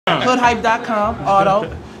HoodHype.com,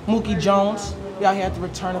 Auto, Mookie Jones. We out here at the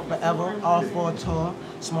Return of Forever, all for a tour.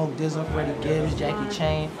 Smoke DZA and Freddie Gibbs, Jackie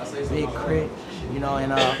Chain, Big KRIT, you know,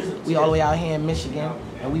 and we all the way out here in Michigan,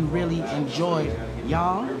 and we really enjoy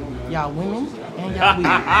y'all women, and y'all weed.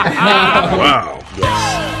 Wow.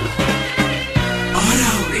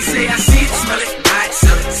 Auto, they say I see it, smell it, buy it,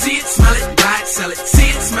 sell it. See it, smell it, buy it, sell it. See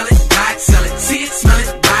it, smell it, buy it, sell it. See it, smell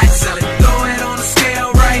it, buy it, sell it. Throw it on the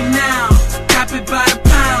scale right now. Cop it by the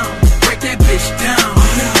pound. Break that bitch down.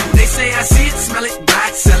 Auto, they say I see it, smell it, buy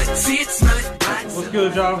it, sell it. See it, smell it, buy it, sell it. What's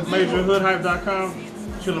good, y'all? Major HoodHype.com.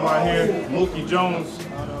 Chilling right here. Mookie Jones.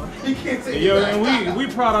 Yo, and we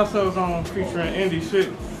pride ourselves on featuring indie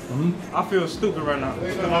shit. I feel stupid right now.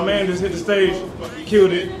 My man just hit the stage,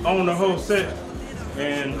 killed it, owned the whole set,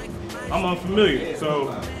 and I'm unfamiliar.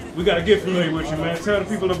 So we gotta get familiar with you, man. Tell the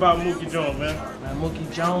people about Mookie Jones, man.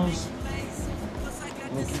 Mookie Jones.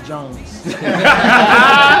 Mookie Jones.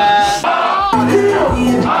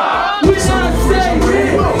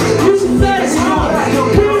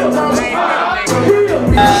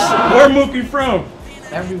 Where Mookie from?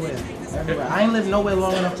 Everywhere. I ain't lived nowhere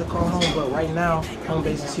long enough to call home, but right now, home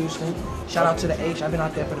base is Houston. Shout out to the H. I've been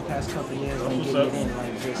out there for the past couple of years. Been getting it in,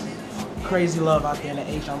 like just crazy love out there in the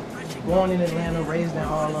H. I'm born in Atlanta, raised in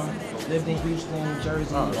Harlem, lived in Houston,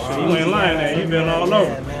 Jersey. Oh, shit, you ain't lying there. You been all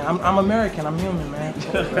over. Yeah, man. I'm American. I'm human, man.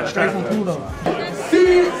 Straight from Pluto.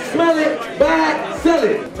 See it, smell it, buy it, sell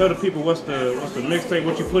it. Tell the people what's the mixtape,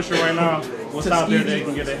 what you pushing right now, what's out there they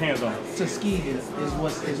can get their hands on. Tuskegee is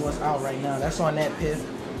what's out right now. That's on that Piff.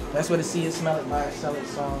 That's where the See It, Smell It, Buy It, Sell It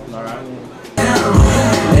songs. All right.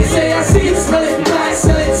 They say I see it, smell it, buy it,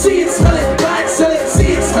 sell it. See it, smell it, buy it, sell it.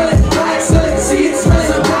 See it, smell it, buy it, sell it. See it, smell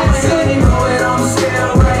it, buy it, sell it. Throw it on the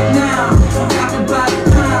scale right now. Cop it by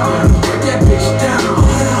the pound. Break that bitch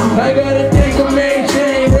down. I gotta thank a Mary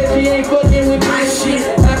Jane that she ain't fucking with my shit.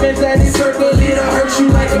 Happens at this circle, it'll hurt you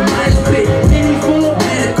like a knife bit. Penny full of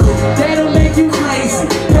medical, that'll make you crazy.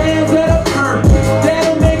 Hands that are purple,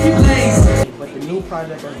 that'll make you lazy. But the new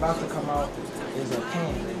project that's about to come out is a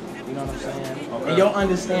Pan. You know what I'm saying? Okay. And you'll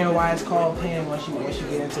understand why it's called Pan once you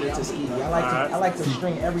get into the Tuskegee. I like to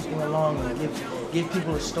string everything along and give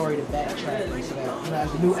people a story to backtrack, and so that, you know,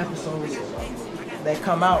 as the new episodes that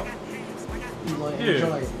come out, people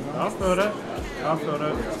enjoy it. You know? I feel that.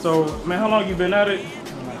 So, man, how long you been at it?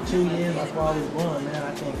 Like 2 years before I was born, man.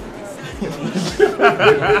 I think.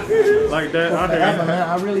 Like that? I hear Forever, you. man.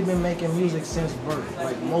 I've really been making music since birth.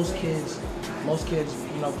 Like most kids,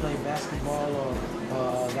 you know, play basketball or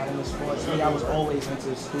got into sports. Me, I was always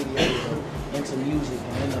into studios, into music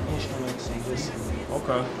and into instruments and just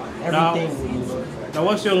everything with music. Now,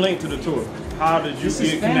 what's your link to the tour? How did you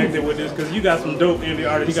get connected with this? Because you got some dope indie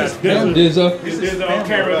artists. You got DZA. DZA on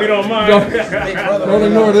camera, if you don't mind. Don't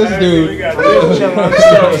ignore this dude. We got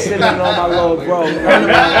DZA. Sitting on my little bro.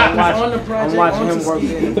 I'm watching him work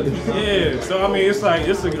in. Yeah, so I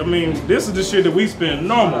mean, this is the shit that we spend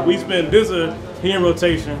normal. We spend DZA, he in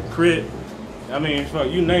rotation, KRIT. I mean, fuck,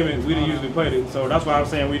 you name it, we didn't usually play it. So that's why I'm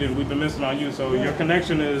saying we've been missing on you. So your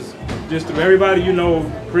connection is just to everybody you know,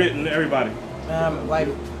 KRIT and everybody. Like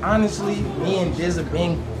honestly, me and DZA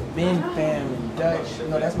been fam and Dutch. You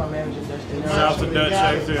know, that's my manager, Dutch. Shout out to Dutch,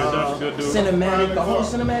 Dutch is a good dude. Cinematic, the whole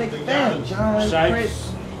cinematic fam, John, KRIT.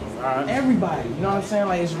 Right. Everybody, you know what I'm saying?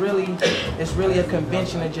 Like it's really a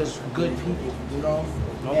convention of just good people, you know,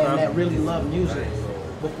 and that really love music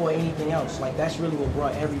before anything else. Like that's really what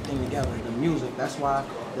brought everything together, the music. That's why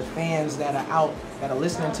the fans that are out, that are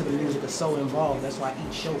listening to the music are so involved. That's why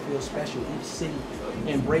each show feels special. Each city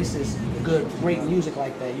embraces great music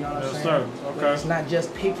like that, you know what I'm saying? Sir. Okay. Like, it's not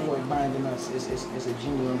just paperwork binding us, it's a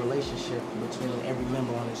genuine relationship between every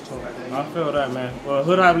member on this tour. I feel that, man. Well,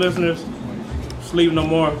 HoodHype listeners, sleep no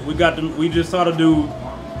more. We just saw the dude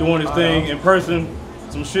doing his thing in person.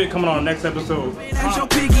 Some shit coming on the next episode. That's your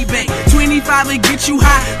piggy bank. 25 will get you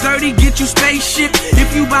high, 30 get you spaceship.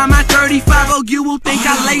 If you buy my 35, oh, you will think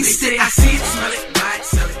I laced it. I see it, smell it, buy it,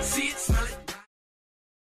 sell it. See it.